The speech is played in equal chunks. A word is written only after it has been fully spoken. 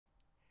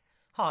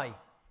Hi,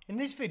 in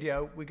this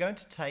video we're going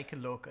to take a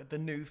look at the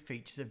new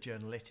features of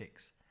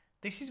Journalytix.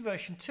 This is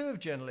version 2 of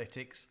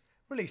Journalytix,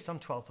 released on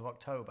 12th of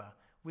October,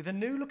 with a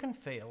new look and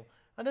feel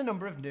and a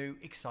number of new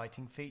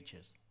exciting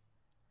features.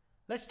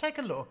 Let's take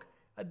a look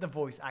at the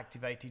voice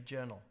activated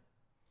journal.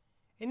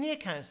 In the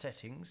account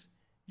settings,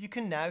 you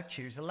can now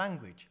choose a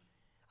language.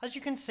 As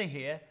you can see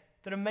here,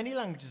 there are many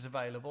languages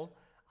available,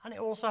 and it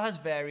also has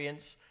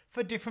variants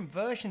for different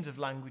versions of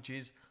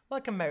languages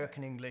like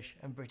American English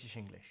and British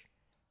English.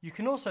 You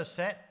can also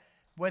set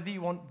whether you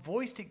want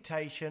voice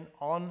dictation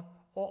on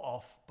or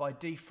off by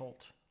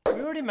default. We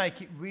already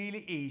make it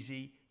really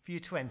easy for you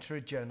to enter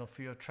a journal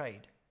for your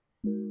trade.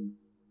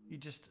 You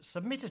just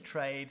submit a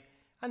trade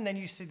and then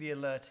you see the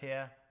alert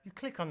here. You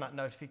click on that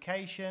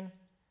notification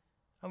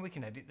and we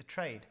can edit the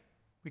trade.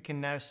 We can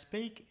now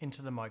speak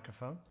into the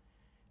microphone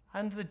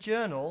and the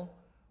journal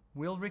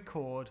will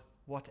record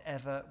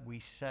whatever we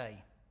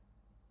say,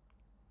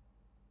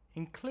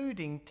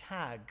 including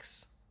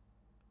tags.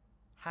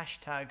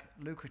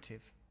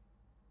 #lucrative.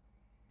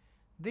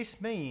 This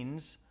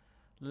means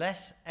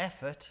less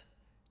effort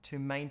to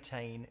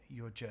maintain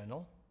your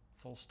journal,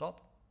 full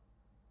stop.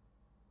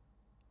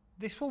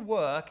 This will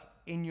work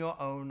in your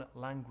own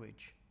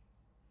language.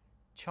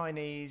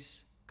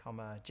 Chinese,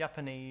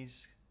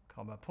 Japanese,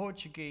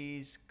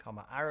 Portuguese,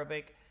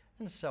 Arabic,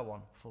 and so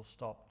on, full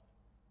stop.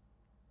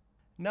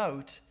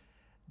 Note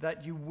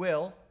that you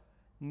will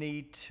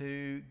need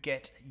to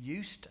get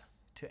used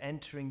to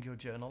entering your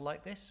journal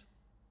like this.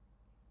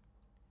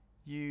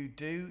 You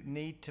do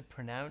need to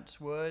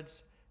pronounce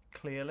words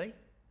clearly,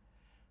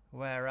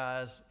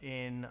 whereas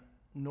in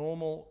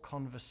normal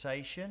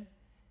conversation,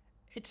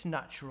 it's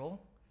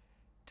natural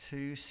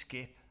to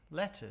skip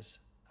letters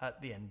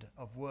at the end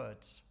of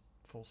words,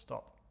 full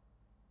stop.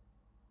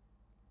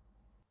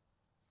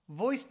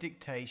 Voice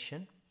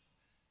dictation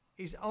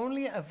is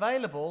only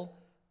available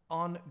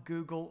on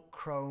Google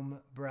Chrome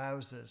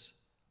browsers,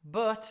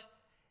 but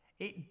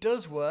it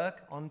does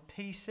work on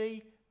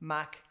PC,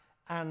 Mac,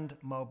 and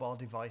mobile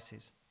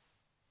devices.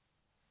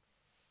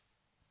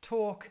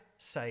 Talk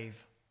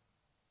Save.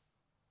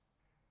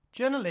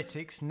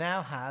 Journalytix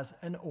now has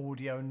an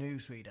audio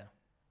newsreader.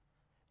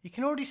 You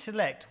can already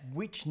select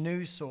which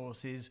news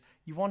sources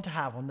you want to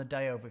have on the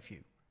day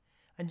overview,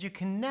 and you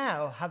can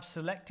now have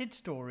selected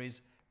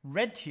stories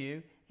read to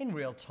you in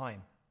real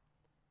time.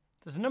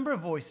 There's a number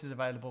of voices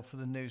available for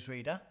the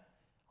newsreader.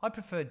 I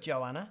prefer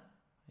Joanna.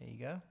 There you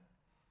go.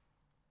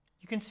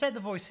 You can set the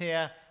voice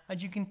here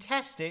and you can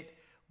test it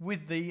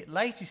with the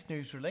latest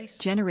news release.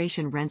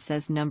 Generation Rent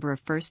says number of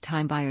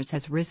first-time buyers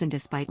has risen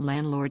despite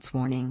landlords'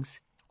 warnings.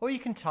 Or you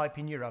can type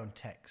in your own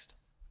text.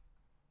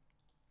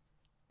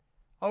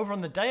 Over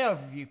on the day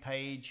overview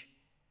page,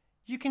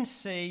 you can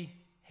see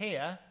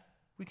here,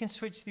 we can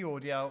switch the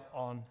audio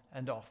on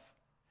and off.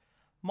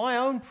 My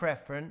own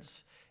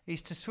preference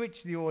is to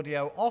switch the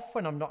audio off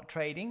when I'm not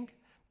trading,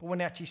 but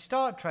when I actually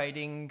start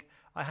trading,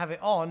 I have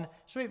it on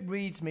so it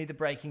reads me the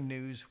breaking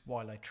news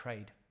while I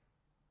trade.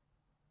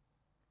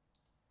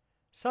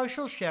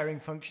 Social sharing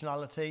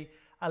functionality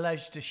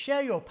allows you to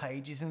share your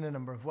pages in a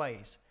number of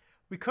ways.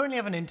 We currently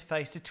have an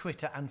interface to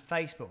Twitter and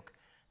Facebook.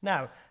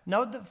 Now,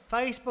 note that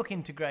Facebook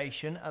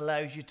integration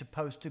allows you to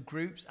post to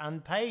groups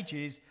and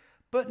pages,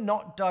 but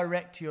not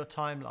direct to your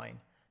timeline.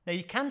 Now,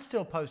 you can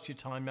still post to your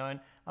timeline,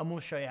 and we'll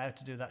show you how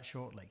to do that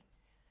shortly.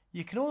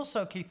 You can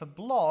also keep a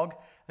blog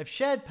of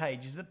shared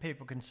pages that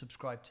people can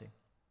subscribe to.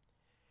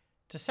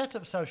 To set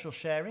up social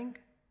sharing,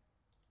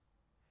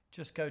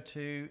 just go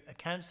to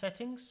Account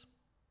Settings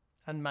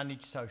and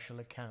Manage Social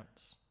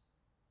Accounts.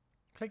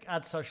 Click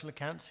Add Social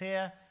Accounts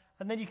here,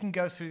 and then you can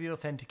go through the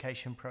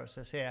authentication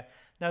process here.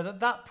 Now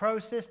that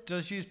process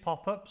does use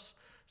pop-ups,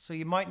 so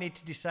you might need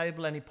to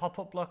disable any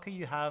pop-up blocker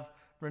you have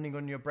running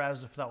on your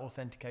browser for that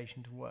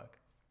authentication to work.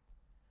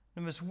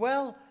 Now, as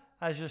well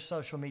as your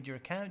social media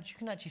accounts, you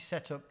can actually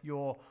set up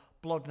your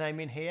blog name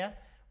in here.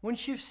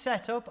 Once you've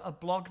set up a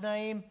blog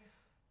name,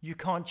 you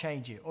can't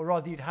change it, or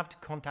rather you'd have to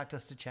contact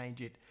us to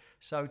change it.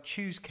 So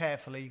choose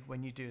carefully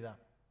when you do that.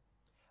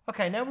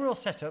 Okay, now we're all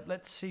set up,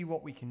 let's see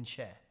what we can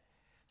share.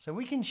 So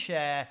we can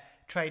share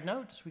trade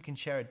notes, we can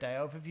share a day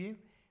overview,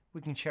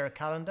 we can share a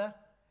calendar,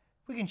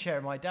 we can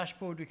share my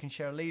dashboard, we can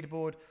share a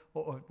leaderboard,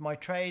 or my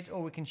trades,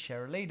 or we can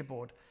share a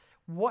leaderboard.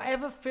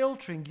 Whatever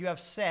filtering you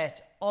have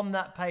set on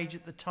that page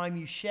at the time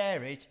you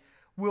share it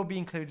will be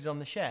included on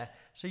the share.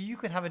 So you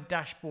could have a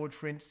dashboard,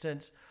 for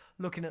instance,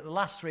 looking at the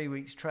last 3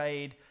 weeks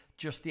trade,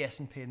 just the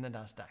S&P and the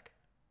NASDAQ.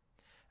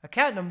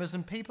 Account numbers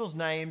and people's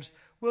names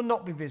will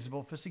not be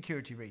visible for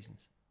security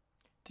reasons.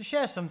 To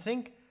share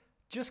something,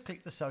 just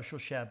click the social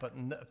share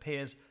button that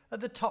appears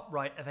at the top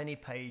right of any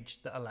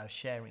page that allows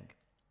sharing.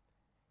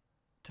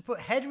 To put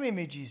header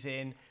images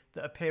in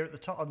that appear at the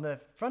top on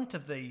the front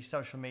of the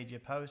social media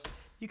post,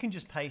 you can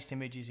just paste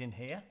images in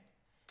here.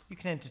 You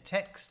can enter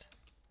text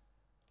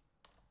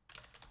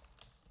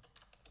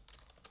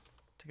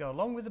to go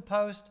along with the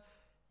post.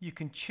 You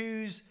can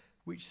choose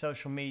which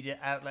social media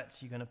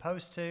outlets you're going to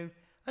post to.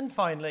 And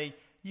finally,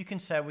 you can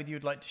say whether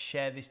you'd like to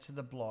share this to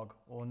the blog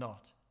or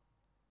not.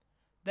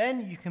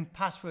 Then you can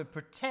password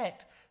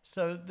protect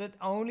so that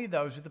only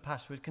those with the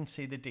password can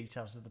see the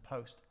details of the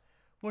post.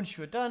 Once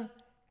you are done,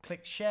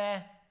 click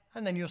share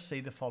and then you'll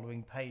see the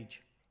following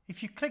page.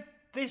 If you click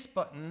this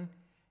button,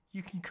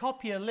 you can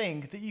copy a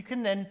link that you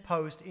can then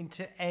post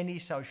into any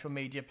social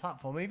media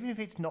platform, even if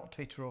it's not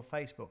Twitter or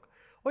Facebook,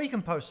 or you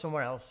can post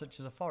somewhere else such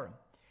as a forum.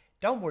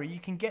 Don't worry, you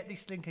can get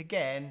this link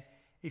again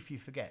if you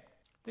forget.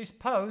 This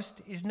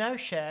post is now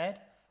shared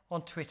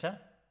on Twitter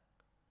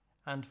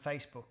and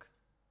Facebook.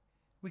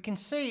 We can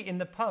see in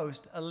the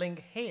post a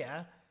link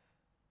here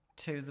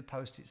to the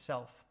post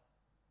itself.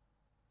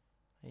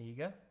 There you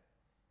go.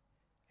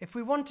 If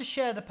we want to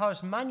share the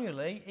post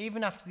manually,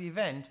 even after the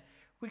event,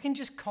 we can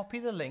just copy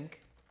the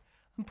link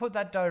and put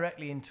that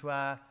directly into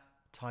our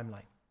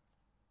timeline.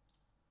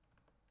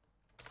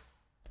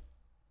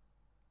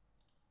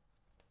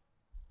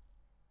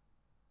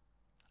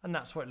 And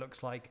that's what it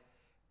looks like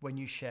when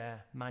you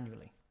share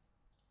manually.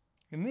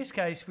 In this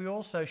case, we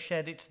also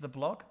shared it to the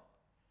blog,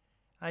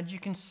 and you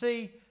can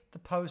see the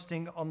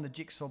posting on the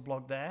Jigsaw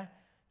blog there.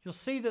 You'll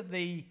see that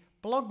the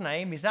blog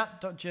name is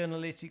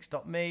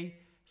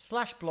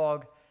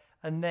app.journalytix.me/blog,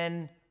 and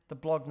then the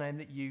blog name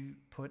that you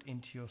put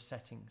into your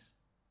settings.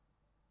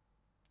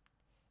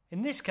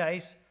 In this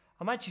case,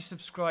 I'm actually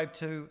subscribed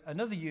to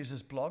another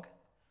user's blog,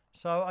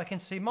 so I can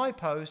see my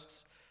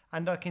posts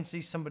and I can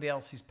see somebody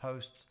else's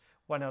posts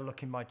when I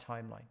look in my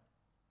timeline.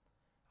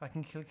 I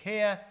can click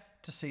here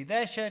to see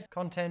their shared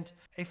content.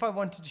 If I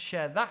wanted to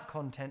share that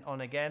content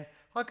on again,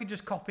 I could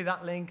just copy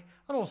that link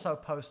and also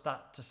post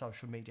that to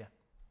social media.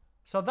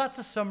 So that's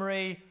a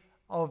summary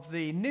of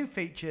the new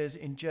features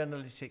in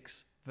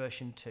Journalytix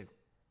version 2.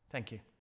 Thank you.